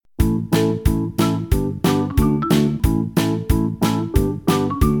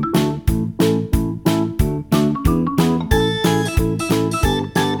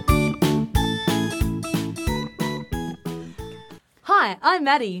Hi, I'm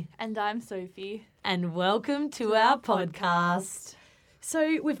Maddie. And I'm Sophie. And welcome to our podcast.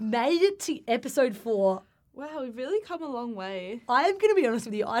 So we've made it to episode 4. Wow, we've really come a long way. I am going to be honest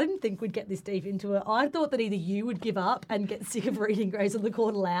with you, I didn't think we'd get this deep into it. I thought that either you would give up and get sick of reading Grace on the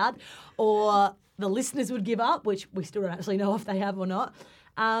Court aloud, or the listeners would give up, which we still don't actually know if they have or not.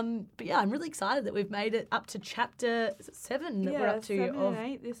 But yeah, I'm really excited that we've made it up to chapter 7 that we're up to 7 of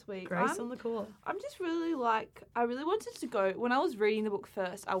and 8 this week. Grace on the Court. I'm just really I really wanted to go, when I was reading the book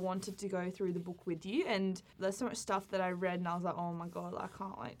first, I wanted to go through the book with you, and there's so much stuff that I read and I was like, oh my God, I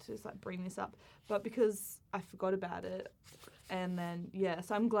can't wait to just bring this up. But because I forgot about it, and then,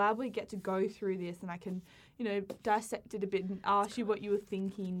 so I'm glad we get to go through this and I can, dissect it a bit and ask you what you were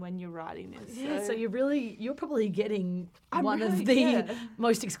thinking when you're writing this. Yeah, so you're probably getting one of the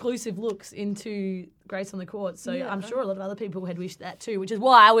most exclusive looks into Grace on the Court. So I'm sure a lot of other people had wished that too, which is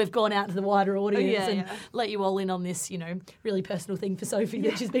why we've gone out to the wider audience and let you all in on this, really personal thing for Sophie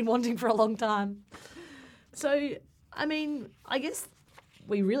that she's been wanting for a long time. So, I mean, I guess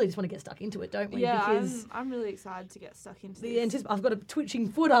we really just want to get stuck into it, don't we? Yeah, because I'm really excited to get stuck into this. I've got a twitching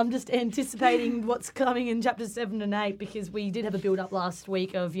foot. I'm just anticipating what's coming in chapters 7 and 8 because we did have a build-up last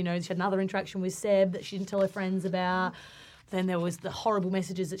week of, she had another interaction with Seb that she didn't tell her friends about. Then there was the horrible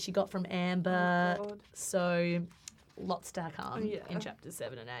messages that she got from Amber. Oh, God. So lots to come in chapters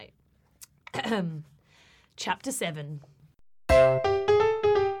 7 and 8. Chapter 7.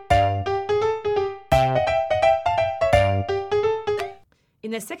 In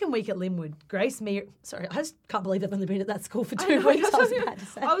their second week at Linwood, Grace Mira... Sorry, I just can't believe I've only been at that school for 2 weeks. I was about to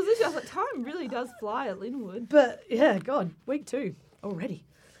say. I was like, time really does fly at Linwood. But, yeah, God, week 2 already.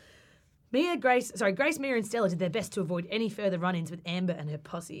 Grace, Mira and Stella did their best to avoid any further run-ins with Amber and her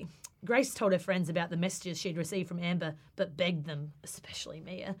posse. Grace told her friends about the messages she'd received from Amber, but begged them, especially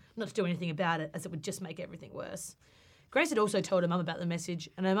Mia, not to do anything about it, as it would just make everything worse. Grace had also told her mum about the message,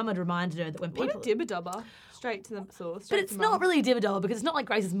 and her mum had reminded her that when people... What a dibber-dobber. Straight to the source. But it's not really a dibber-dobber, because it's not like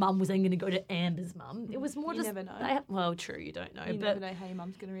Grace's mum was then going to go to Amber's mum. It was more you just... never know. Well, true, you don't know. You never know how your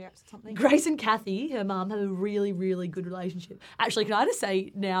mum's going to react to something. Grace and Kathy, her mum, have a really, really good relationship. Actually, can I just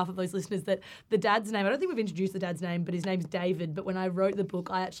say now for those listeners that the dad's name, I don't think we've introduced the dad's name, but his name's David, but when I wrote the book,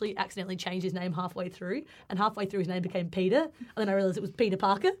 I actually accidentally changed his name halfway through, and halfway through his name became Peter, and then I realised it was Peter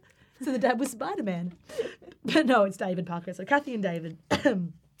Parker. So the dad was Spider-Man. But no, it's David Parker. So Kathy and David. But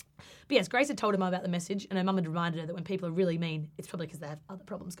yes, Grace had told her mum about the message, and her mum had reminded her that when people are really mean, it's probably because they have other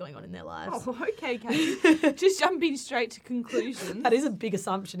problems going on in their lives. Oh, okay, Kathy. Just jumping straight to conclusions. That is a big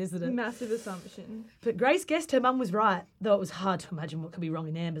assumption, isn't it? Massive assumption. But Grace guessed her mum was right, though it was hard to imagine what could be wrong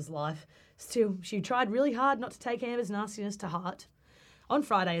in Amber's life. Still, she tried really hard not to take Amber's nastiness to heart. On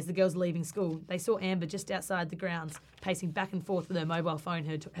Friday, as the girls were leaving school, they saw Amber just outside the grounds, pacing back and forth with her mobile phone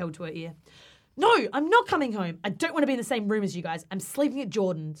held to her ear. No, I'm not coming home. I don't want to be in the same room as you guys. I'm sleeping at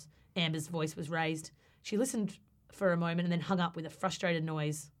Jordan's. Amber's voice was raised. She listened for a moment and then hung up with a frustrated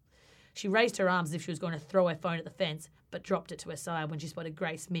noise. She raised her arms as if she was going to throw her phone at the fence, but dropped it to her side when she spotted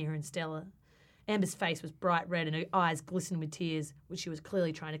Grace, Mia and Stella. Amber's face was bright red and her eyes glistened with tears, which she was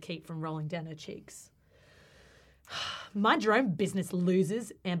clearly trying to keep from rolling down her cheeks. Mind your own business,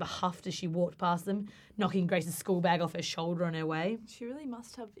 losers, Amber huffed as she walked past them, knocking Grace's school bag off her shoulder on her way. She really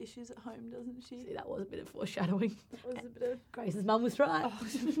must have issues at home, doesn't she? See, that was a bit of foreshadowing. That was a bit of... Grace's mum was right. Oh.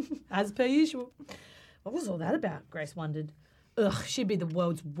 As per usual. What was all that about, Grace wondered. Ugh, she'd be the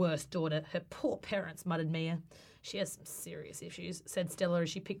world's worst daughter. Her poor parents, muttered Mia. She has some serious issues, said Stella as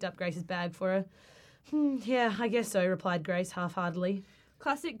she picked up Grace's bag for her. Yeah, I guess so, replied Grace half-heartedly.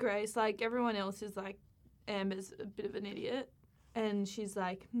 Classic Grace, like everyone else is like, Amber's a bit of an idiot, and she's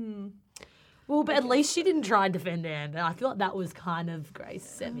like, Well, but at least she didn't try and defend Amber. I feel like that was kind of Grace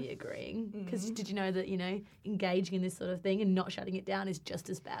semi-agreeing. Because did you know that, engaging in this sort of thing and not shutting it down is just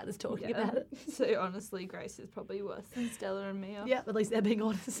as bad as talking about it? So honestly, Grace is probably worse than Stella and Mia. Yeah, at least they're being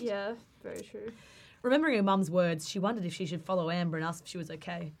honest. Yeah, very true. Remembering her mum's words, she wondered if she should follow Amber and ask if she was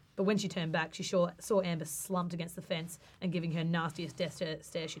okay. But when she turned back, she saw Amber slumped against the fence and giving her nastiest death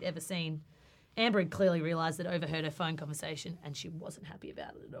stare she'd ever seen. Amber had clearly realised that overheard her phone conversation and she wasn't happy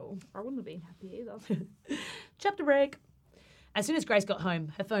about it at all. I wouldn't have been happy either. Chapter break. As soon as Grace got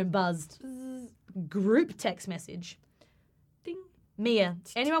home, her phone buzzed. Group text message. Ding. Mia,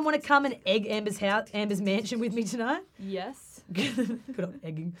 anyone want to come and egg Amber's mansion with me tonight? Yes. Good old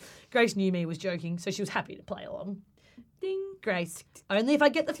egging. Grace knew Mia was joking, so she was happy to play along. Ding. Grace, only if I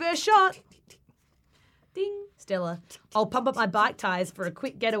get the first shot. Ding. Stella, I'll pump up my bike tyres for a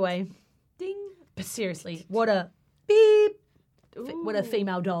quick getaway. Ding. But seriously, what a beep. Ooh. What a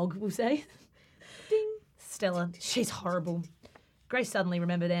female dog will say. Ding. Stella, she's horrible. Grace suddenly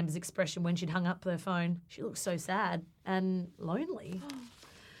remembered Amber's expression when she'd hung up her phone. She looked so sad and lonely.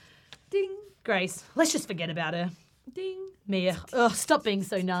 Ding, Grace, let's just forget about her. ding, Mia, stop being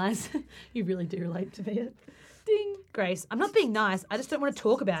so nice. You really do relate to Mia. ding, Grace, I'm not being nice. I just don't want to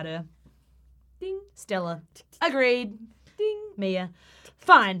talk about her. ding, Stella, agreed. ding, Mia,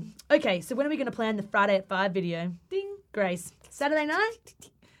 fine. Okay, so when are we going to plan the Friday at 5 video? ding, Grace, Saturday night?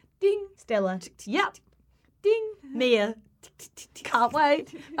 ding, Stella, yep. ding. Mia, can't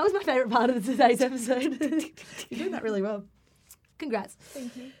wait. That was my favourite part of today's episode. You're doing that really well. Congrats.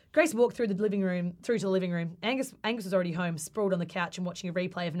 Thank you. Grace walked through to the living room. Angus was already home, sprawled on the couch and watching a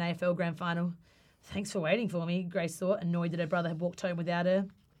replay of an AFL Grand Final. Thanks for waiting for me, Grace thought, annoyed that her brother had walked home without her.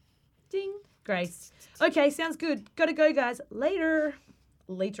 Ding. Grace. Okay, sounds good. Gotta go, guys. Later.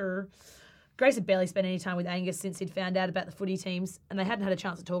 Grace had barely spent any time with Angus since he'd found out about the footy teams, and they hadn't had a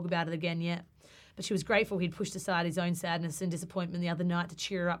chance to talk about it again yet. But she was grateful he'd pushed aside his own sadness and disappointment the other night to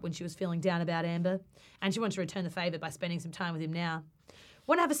cheer her up when she was feeling down about Amber, and she wanted to return the favour by spending some time with him now.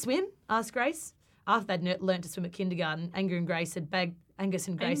 Want to have a swim? Asked Grace. After they'd learnt to swim at kindergarten, Angus and Grace had bagged Angus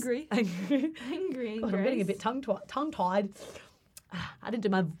and Grace. Angry. Angry. and God, I'm getting a bit tongue-tied. I didn't do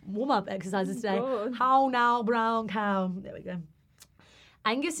my warm-up exercises today. God. How now, brown cow. There we go.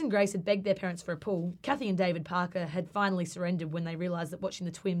 Angus and Grace had begged their parents for a pool. Kathy and David Parker had finally surrendered when they realised that watching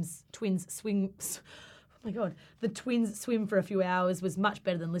the twins swim for a few hours was much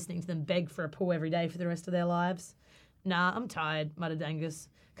better than listening to them beg for a pool every day for the rest of their lives. Nah, I'm tired, muttered Angus.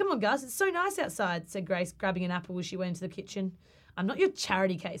 Come on, Gus, it's so nice outside, said Grace, grabbing an apple as she went into the kitchen. I'm not your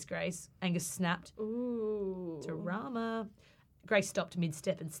charity case, Grace, Angus snapped. Ooh. Drama. Grace stopped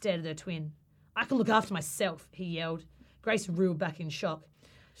mid-step and stared at her twin. I can look after myself, he yelled. Grace reeled back in shock.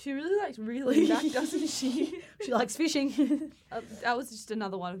 She really likes reeling back, doesn't she? She likes fishing. That was just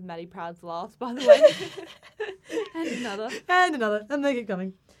another one of Maddie Proud's laughs, by the way. And another. And another. And they keep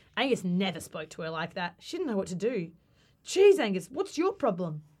coming. Angus never spoke to her like that. She didn't know what to do. Jeez, Angus, what's your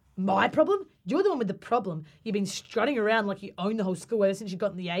problem? My problem? You're the one with the problem. You've been strutting around like you own the whole school ever since you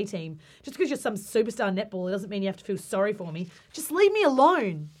got in the A-team. Just because you're some superstar netballer doesn't mean you have to feel sorry for me. Just leave me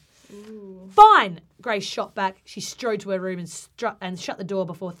alone. Ooh. Fine, Grace shot back. She strode to her room and shut the door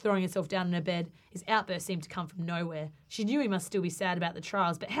before throwing herself down in her bed. His outburst seemed to come from nowhere. She knew he must still be sad about the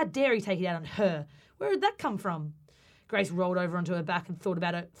trials, but how dare he take it out on her? Where did that come from? Grace rolled over onto her back and thought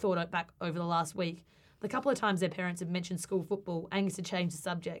back over the last week. The couple of times their parents had mentioned school football, Angus had changed the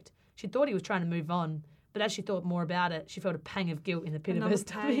subject. She thought he was trying to move on, but as she thought more about it, she felt a pang of guilt in the pit of her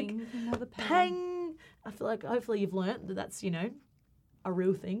stomach. Another pang. Pang! I feel like hopefully you've learnt that that's, a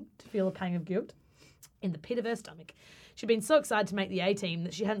real thing, to feel a pang of guilt in the pit of her stomach. She'd been so excited to make the A-team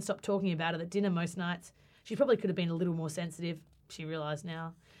that she hadn't stopped talking about it at dinner most nights. She probably could have been a little more sensitive, she realised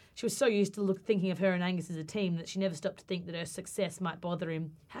now. She was so used to thinking of her and Angus as a team that she never stopped to think that her success might bother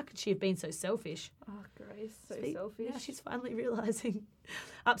him. How could she have been so selfish? Oh, Grace, so See, selfish. Now she's finally realising.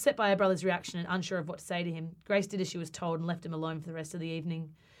 Upset by her brother's reaction and unsure of what to say to him, Grace did as she was told and left him alone for the rest of the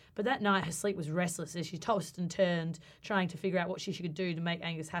evening. But that night her sleep was restless as she tossed and turned, trying to figure out what she could do to make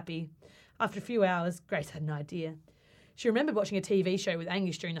Angus happy. After a few hours, Grace had an idea. She remembered watching a TV show with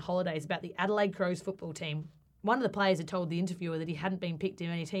Angus during the holidays about the Adelaide Crows football team. One of the players had told the interviewer that he hadn't been picked in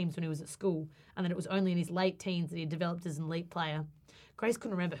any teams when he was at school, and that it was only in his late teens that he had developed as an elite player. Grace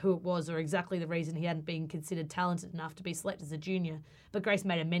couldn't remember who it was or exactly the reason he hadn't been considered talented enough to be selected as a junior, but Grace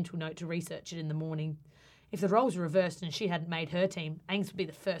made a mental note to research it in the morning. If the roles were reversed and she hadn't made her team, Angus would be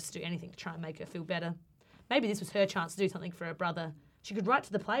the first to do anything to try and make her feel better. Maybe this was her chance to do something for her brother. She could write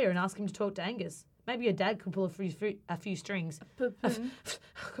to the player and ask him to talk to Angus. Maybe her dad could pull a few strings.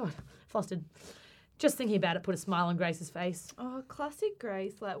 God, flustered. Just thinking about it put a smile on Grace's face. Oh, classic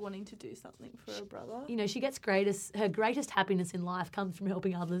Grace, wanting to do something for her brother. She gets her greatest happiness in life comes from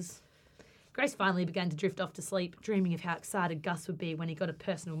helping others. Grace finally began to drift off to sleep, dreaming of how excited Gus would be when he got a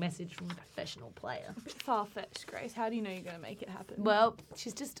personal message from a professional player. A bit far-fetched, Grace. How do you know you're going to make it happen? Well,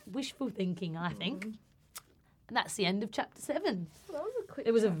 she's just wishful thinking, I think. And that's the end of chapter 7. Well, that was a quick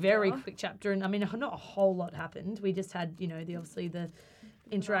It was chapter. a very quick chapter, and not a whole lot happened. We just had, the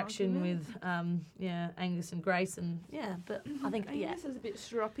interaction with, Angus and Grace, and but I think, Angus is a bit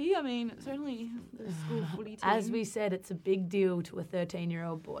stroppy. It's only the school footy team. As we said, it's a big deal to a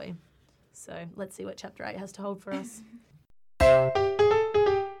 13-year-old boy. So let's see what chapter 8 has to hold for us.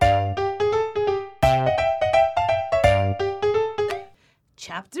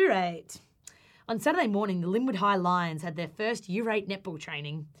 Chapter 8. On Saturday morning, the Linwood High Lions had their first Year 8 netball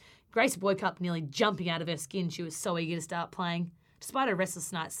training. Grace woke up nearly jumping out of her skin. She was so eager to start playing. Despite her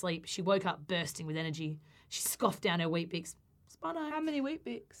restless night's sleep, she woke up bursting with energy. She scoffed down her Weet-Bix. Spotto. How many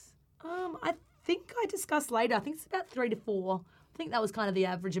Weet-Bix? I think I discussed later. I think it's about 3 to 4. I think that was kind of the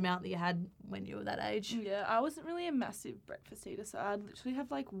average amount that you had when you were that age. Yeah, I wasn't really a massive breakfast eater, so I'd literally have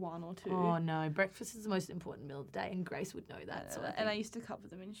like one or two. Oh, no. Breakfast is the most important meal of the day, and Grace would know that. So And I used to cover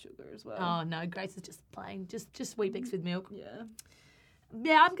them in sugar as well. Oh, no. Grace is just plain. Just Weet-Bix with milk. Yeah.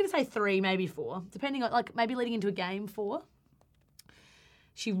 Yeah, I'm going to say 3, maybe 4. Depending on, like, maybe leading into a game, 4.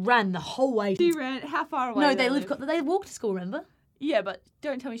 She ran the whole way. She ran, how far away? No, did they walked to school, remember? Yeah, but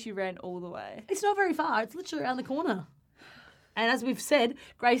don't tell me she ran all the way. It's not very far. It's literally around the corner. And as we've said,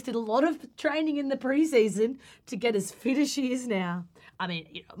 Grace did a lot of training in the preseason to get as fit as she is now. I mean,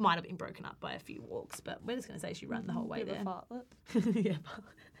 it might have been broken up by a few walks, but we're just going to say she ran the whole way Bit of there. a fartlet. Yeah.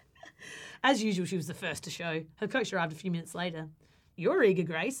 As usual, she was the first to show. Her coach arrived a few minutes later. "You're eager,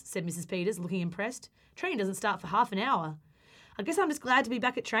 Grace," said Mrs. Peters, looking impressed. "Training doesn't start for half an hour." "I guess I'm just glad to be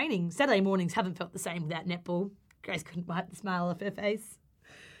back at training. Saturday mornings haven't felt the same without netball." Grace couldn't wipe the smile off her face.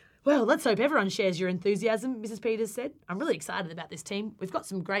 "Well, let's hope everyone shares your enthusiasm," Mrs. Peters said. "I'm really excited about this team. We've got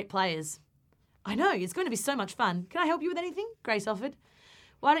some great players." "I know, it's going to be so much fun. Can I help you with anything?" Grace offered.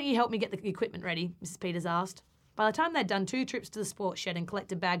 "Why don't you help me get the equipment ready?" Mrs. Peters asked. By the time they'd done 2 trips to the sports shed and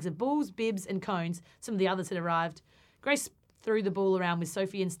collected bags of balls, bibs and cones, some of the others had arrived. Grace threw the ball around with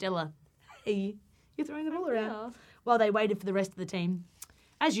Sophie and Stella. "Hey, you're throwing the ball around." Yeah. While they waited for the rest of the team.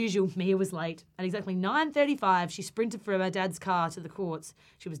 As usual, Mia was late. At exactly 9:35, she sprinted from her dad's car to the courts.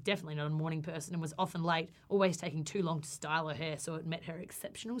 She was definitely not a morning person and was often late, always taking too long to style her hair so it met her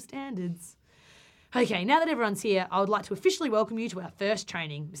exceptional standards. "Okay, now that everyone's here, I would like to officially welcome you to our first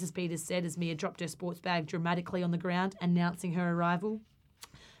training," Mrs. Peters said as Mia dropped her sports bag dramatically on the ground, announcing her arrival.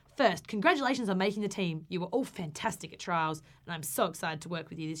 "First, congratulations on making the team. You were all fantastic at trials, and I'm so excited to work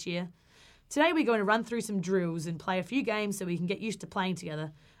with you this year. Today we're going to run through some drills and play a few games so we can get used to playing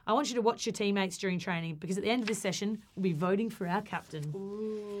together. I want you to watch your teammates during training because at the end of this session, we'll be voting for our captain.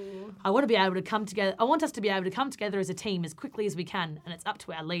 Ooh. I want us to be able to come together as a team as quickly as we can, and it's up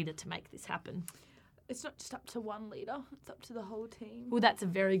to our leader to make this happen." It's not just up to one leader, it's up to the whole team. Well, that's a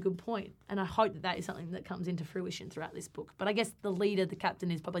very good point, and I hope that is something that comes into fruition throughout this book. But I guess the leader, the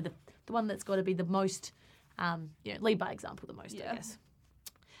captain, is probably the one that's got to be the most, lead by example the most, Yeah. I guess.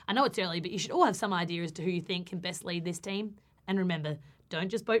 I know it's early, but you should all have some idea as to who you think can best lead this team. And remember, don't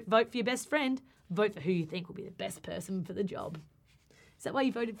just vote for your best friend, vote for who you think will be the best person for the job. Is that why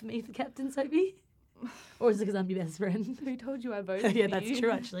you voted for me for captain, Sophie? Or is it because I'm your best friend? Who told you I voted Yeah, for that's you?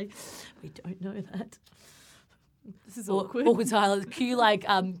 true, actually. We don't know that. This is awkward. Awkward silence. Cue like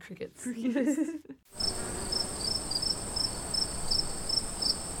crickets.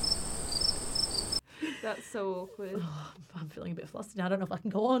 That's so awkward. I'm feeling a bit flustered now. I don't know if I can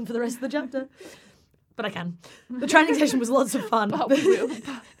go on for the rest of the chapter. But I can. The training session was lots of fun. But we will.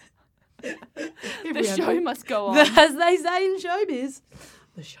 The show must go on. As they say in showbiz,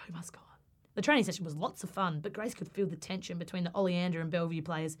 the show must go on. The training session was lots of fun, but Grace could feel the tension between the Oleander and Bellevue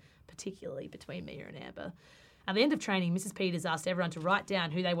players, particularly between Mia and Amber. At the end of training, Mrs. Peters asked everyone to write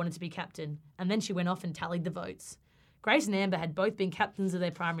down who they wanted to be captain, and then she went off and tallied the votes. Grace and Amber had both been captains of their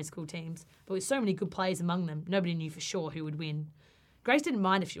primary school teams, but with so many good players among them, nobody knew for sure who would win. Grace didn't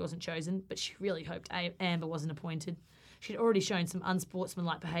mind if she wasn't chosen, but she really hoped Amber wasn't appointed. She'd already shown some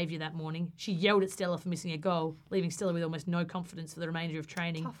unsportsmanlike behaviour that morning. She yelled at Stella for missing a goal, leaving Stella with almost no confidence for the remainder of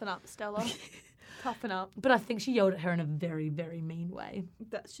training. Toughen up, Stella. Toughen up. But I think she yelled at her in a very, very mean way.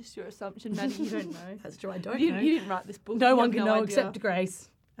 That's just your assumption, Maddie. You don't know. That's true, I don't You know. didn't write this book. No You one have can no know idea. except Grace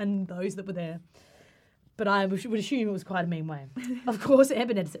and those that were there. But I would assume it was quite a mean way. Of course,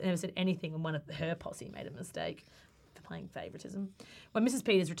 Amber never said anything when one of her posse made a mistake for playing favouritism. When Mrs.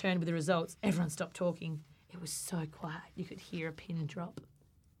 Peters returned with the results, everyone stopped talking. It was so quiet, you could hear a pin drop.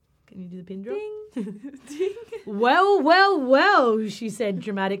 Can you do the pin drop? Ding. Ding. Well, well, well, she said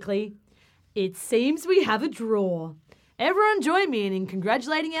dramatically. It seems we have a draw. Everyone join me in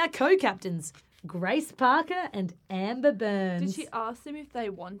congratulating our co-captains, Grace Parker and Amber Burns. Did she ask them if they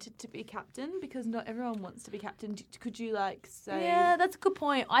wanted to be captain? Because not everyone wants to be captain. Could you say? Yeah, that's a good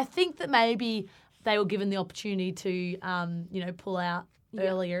point. I think that maybe they were given the opportunity to, pull out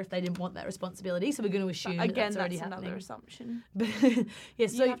earlier if they didn't want that responsibility. So we're going to assume But again, that's already that's happening. another assumption. Yeah,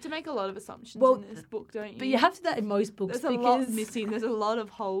 so You have to make a lot of assumptions Well, in this book, don't you? but you have to do that in most books There's a because lot missing. There's a lot of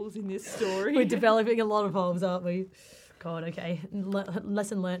holes in this story. we're developing a lot of holes, aren't we? God, okay.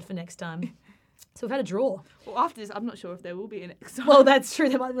 Lesson learnt for next time. So we've had a draw. Well, after this, I'm not sure if there will be a next time. Well, that's true.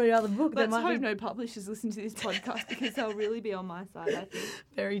 There might be another book. Let's there might hope be... no publishers listen to this podcast because they'll really be on my side, I think.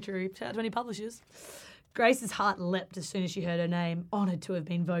 Very true. Shout out to any publishers. Grace's heart leapt as soon as she heard her name, honoured to have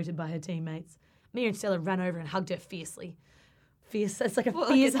been voted by her teammates. Mia and Stella ran over and hugged her fiercely. Fierce. That's like a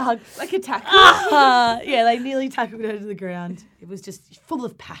fierce hug. Like a tackle. Yeah, they nearly tackled her to the ground. It was just full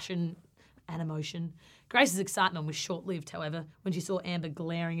of passion and emotion. Grace's excitement was short-lived, however, when she saw Amber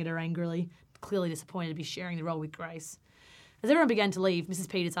glaring at her angrily, clearly disappointed to be sharing the role with Grace. As everyone began to leave, Mrs.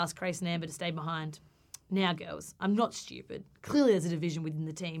 Peters asked Grace and Amber to stay behind. Now, girls, I'm not stupid. Clearly there's a division within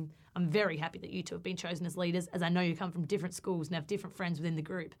the team. I'm very happy that you two have been chosen as leaders, as I know you come from different schools and have different friends within the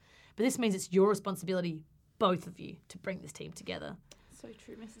group. But this means it's your responsibility, both of you, to bring this team together. So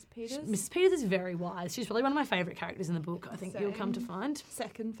true, Mrs. Peters. Mrs. Peters is very wise. She's probably one of my favourite characters in the book, I think you'll come to find.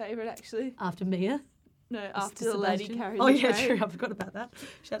 Second favourite, actually. After Mia. No, after the lady carrying the Oh, yeah, tray. true. I forgot about that.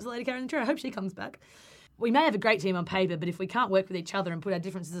 Shout out to the lady carrying the tray. I hope she comes back. We may have a great team on paper, but if we can't work with each other and put our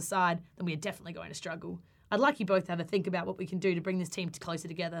differences aside, then we are definitely going to struggle. I'd like you both to have a think about what we can do to bring this team closer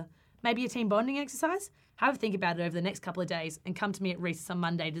together. Maybe a team bonding exercise? Have a think about it over the next couple of days and come to me at recess on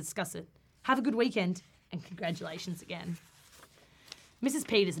Monday to discuss it. Have a good weekend, and congratulations again. Mrs.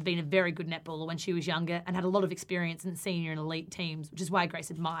 Peters had been a very good netballer when she was younger and had a lot of experience in senior and elite teams, which is why Grace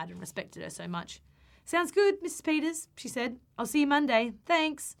admired and respected her so much. Sounds good, Mrs. Peters, she said. I'll see you Monday.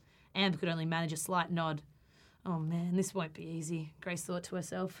 Thanks. Amber could only manage a slight nod. Oh, man, this won't be easy, Grace thought to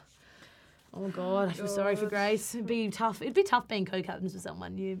herself. Oh, God, I feel sorry for Grace. It'd be tough. It'd be tough being co-captains with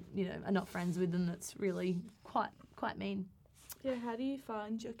someone you know, are not friends with and that's really quite mean. Yeah, how do you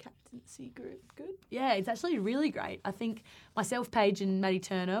find your captaincy group? Good? Yeah, it's actually really great. I think myself, Paige and Maddie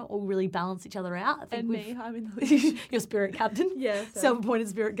Turner all really balance each other out. I think And me, I'm in the lead. your spirit captain. Yeah. Self-appointed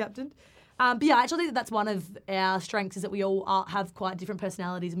spirit captain. But yeah, I actually think that's one of our strengths is that we all have quite different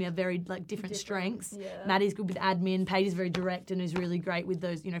personalities and we have very different strengths. Yeah. Maddie's good with admin. Paige is very direct and is really great with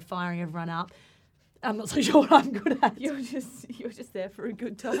those, firing everyone up. I'm not so sure what I'm good at. You're just there for a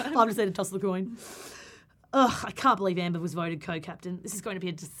good time. I'm just there to toss the coin. Ugh, I can't believe Amber was voted co-captain. This is going to be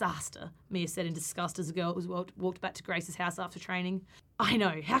a disaster, Mia said in disgust as the girl was walked back to Grace's house after training. I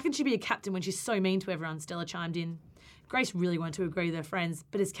know, how can she be a captain when she's so mean to everyone, Stella chimed in. Grace really wanted to agree with her friends,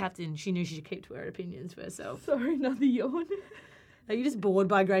 but as captain, she knew she should keep to her opinions for herself. Sorry, another yawn. Are you just bored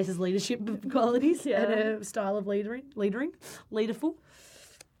by Grace's leadership qualities Yeah. and her style of leaderful?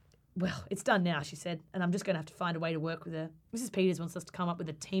 Well, it's done now, she said, and I'm just going to have to find a way to work with her. Mrs. Peters wants us to come up with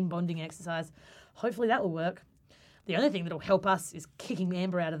a team bonding exercise. Hopefully that will work. The only thing that will help us is kicking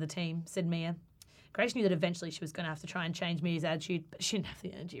Amber out of the team, said Mia. Grace knew that eventually she was going to have to try and change Mia's attitude, but she didn't have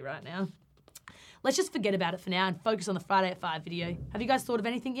the energy right now. Let's just forget about it for now and focus on the Friday at 5 video. Have you guys thought of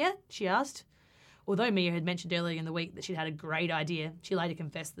anything yet? She asked. Although Mia had mentioned earlier in the week that she'd had a great idea, she later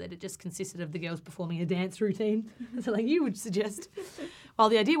confessed that it just consisted of the girls performing a dance routine, something you would suggest. While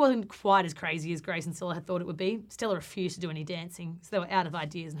the idea wasn't quite as crazy as Grace and Stella had thought it would be, Stella refused to do any dancing, so they were out of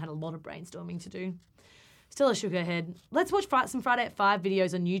ideas and had a lot of brainstorming to do. Stella shook her head. Let's watch some Friday at 5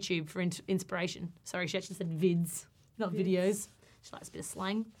 videos on YouTube for inspiration. Sorry, she actually said vids, not videos. She likes a bit of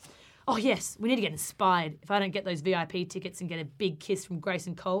slang. Oh, yes, we need to get inspired. If I don't get those VIP tickets and get a big kiss from Grace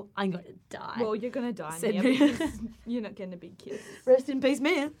and Cole, I'm going to die. Well, you're going to die, Said Mia, Mia. because you're not getting a big kiss. Rest in peace,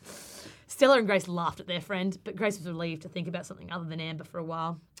 Mia. Stella and Grace laughed at their friend, but Grace was relieved to think about something other than Amber for a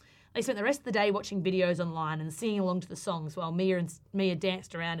while. They spent the rest of the day watching videos online and singing along to the songs while Mia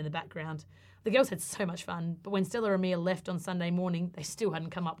danced around in the background. The girls had so much fun, but when Stella and Mia left on Sunday morning, they still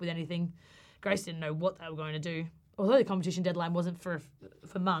hadn't come up with anything. Grace didn't know what they were going to do. Although the competition deadline wasn't for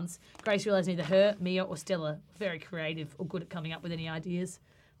months, Grace realised neither her, Mia or Stella were very creative or good at coming up with any ideas.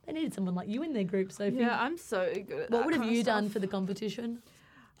 They needed someone like you in their group, Sophie. Yeah, I'm so good at that. What would have kind of you done stuff. for the competition?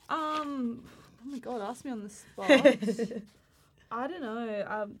 Oh my God, ask me on the spot. I don't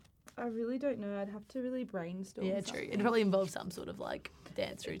know. I really don't know. I'd have to really brainstorm. Yeah, true. something. It'd probably involve some sort of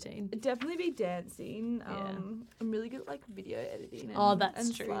dance routine. It'd definitely be dancing. Yeah. I'm really good at video editing and, Oh, that's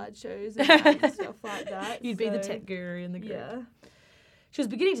and true. slideshows and stuff like that. You'd be the so, tech guru in the group. Yeah. She was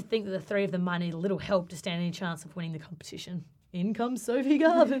beginning to think that the three of them might need a little help to stand any chance of winning the competition. In comes Sophie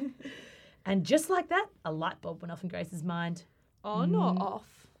Garvin. And just like that, a light bulb went off in Grace's mind. On or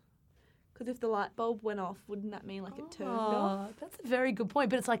off? Because if the light bulb went off, wouldn't that mean it turned off? That's a very good point.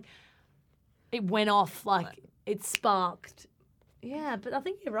 But it's it went off, it sparked. Yeah, but I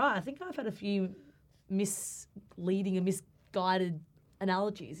think you're right. I think I've had a few misleading and misguided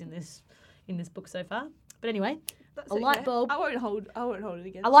analogies in this book so far. But anyway, That's a light bulb. I won't hold it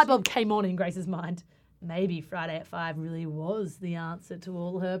against A light you. bulb came on in Grace's mind. Maybe Friday at 5 really was the answer to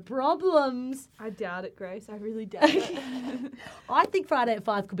all her problems. I doubt it, Grace. I really doubt it. I think Friday at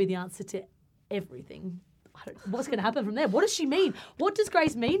 5 could be the answer to everything. What's going to happen from there? What does she mean? What does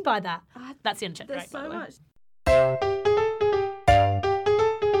Grace mean by that? That's the end of chapter 8, There's by so the way. much.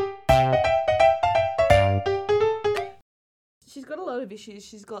 She's got a lot of issues.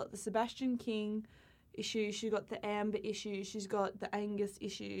 She's got the Sebastian King issue. She's got the Amber issue. She's got the Angus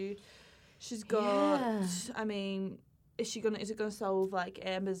issue. She's got, Yeah. I mean, is it gonna solve like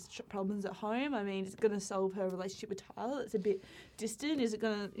Amber's problems at home? I mean, is it gonna solve her relationship with Tyler? That's a bit distant. Is it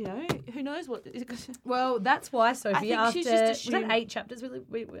gonna, who knows what? Is it gonna... Well, that's why, Sophie. think after she's just was that assumed- 8 chapters?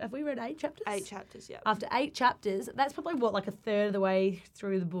 Have we read 8 chapters? 8 chapters, yeah. After 8 chapters, that's probably like a third of the way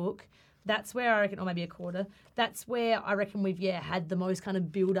through the book. That's where I reckon, or maybe a quarter. That's where I reckon we've had the most kind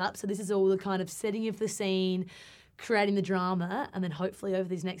of build up. So this is all the kind of setting of the scene, creating the drama, and then hopefully over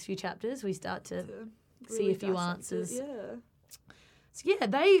these next few chapters we start to see a few answers. Yeah.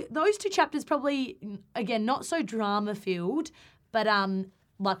 So those 2 chapters probably, again, not so drama filled, but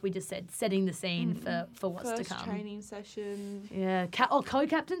like we just said, setting the scene for what's to come. First training session. Yeah,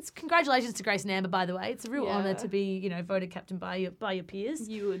 co-captains. Congratulations to Grace and Amber, by the way. It's a real honour Yeah. to be, voted captain by your peers.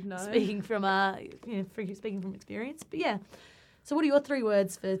 You would know. Speaking from speaking from experience, but yeah. So, what are your 3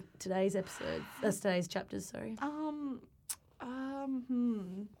 words for today's episode? Today's chapters. Sorry.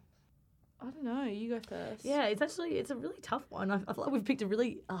 I don't know. You go first. Yeah, it's a really tough one. I feel like we've picked a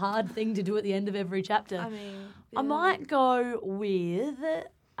really hard thing to do at the end of every chapter. I mean, I might go with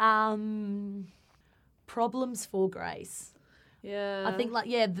problems for Grace. Yeah. I think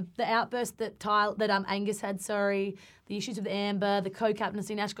the outburst that Angus had, the issues with Amber, the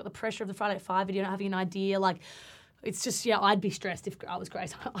co-captaincy, now she's got the pressure of the Friday at 5 video, not having an idea. Like, it's just, I'd be stressed if I was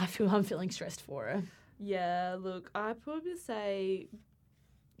Grace. I'm feeling stressed for her. Yeah, look, I'd probably say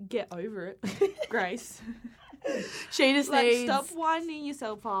get over it, Grace. She just Like, needs... stop winding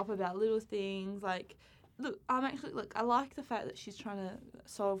yourself up about little things. Like, look, I like the fact that she's trying to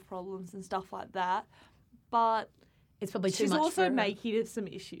solve problems and stuff like that, but It's probably too she's much also for her. making it some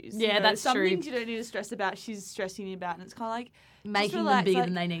issues. Yeah, that's some true. things you don't need to stress about, she's stressing you about, and it's kind of like Making them relax, bigger like,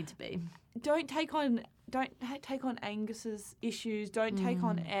 than they need to be. don't take on Angus's issues. Don't take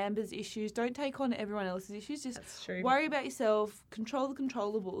on Amber's issues. Don't take on everyone else's issues. Just That's true. worry about yourself. Control the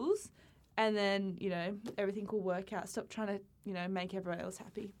controllables, and then everything will work out. Stop trying to make everyone else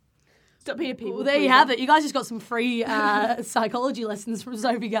happy. Stop being a people. Well, there you have it. You guys just got some free psychology lessons from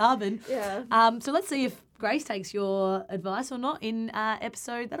Sophie Garvin. Yeah. So let's see if Grace takes your advice or not in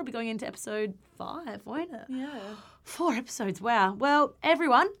episode. That'll be going into episode 5, won't it? Yeah. 4 episodes. Wow. Well,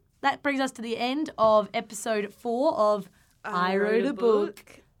 everyone, that brings us to the end of episode 4 of I Wrote a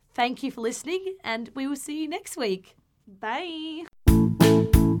Book. Thank you for listening, and we will see you next week. Bye.